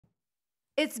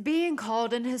It's being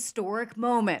called an historic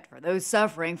moment for those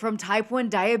suffering from type 1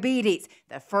 diabetes.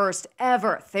 The first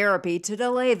ever therapy to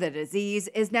delay the disease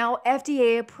is now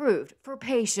FDA approved for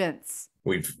patients.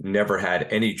 We've never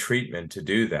had any treatment to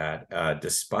do that,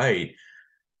 despite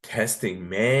testing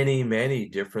many, many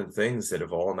different things that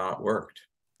have all not worked.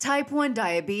 Type 1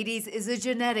 diabetes is a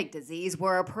genetic disease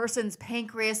where a person's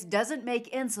pancreas doesn't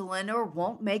make insulin or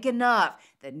won't make enough.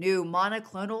 The new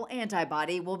monoclonal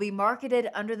antibody will be marketed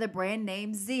under the brand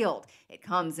name Zeald. It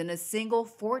comes in a single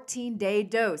 14-day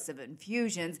dose of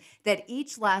infusions that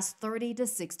each last 30 to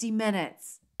 60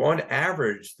 minutes. On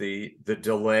average, the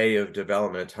delay of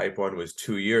development of type 1 was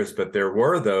 2 years, but there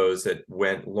were those that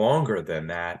went longer than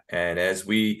that. And as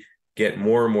we get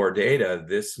more and more data,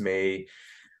 this may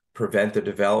prevent the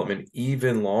development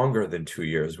even longer than 2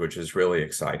 years, which is really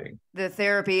exciting. The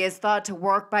therapy is thought to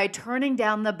work by turning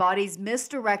down the body's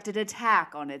misdirected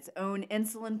attack on its own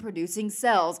insulin producing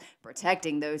cells.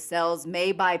 Protecting those cells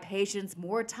may buy patients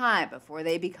more time before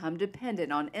they become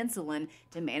dependent on insulin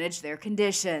to manage their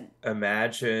condition.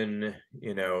 Imagine,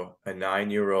 a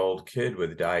 9-year-old kid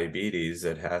with diabetes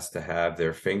that has to have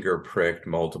their finger pricked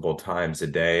multiple times a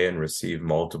day and receive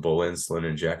multiple insulin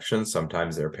injections.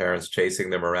 Sometimes their parents chasing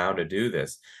them around to do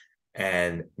this.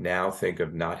 And now think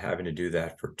of not having to do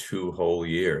that for 2 whole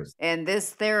years. And this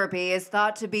therapy is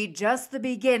thought to be just the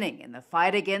beginning in the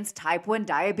fight against type 1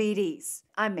 diabetes.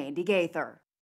 I'm Mandy Gaither.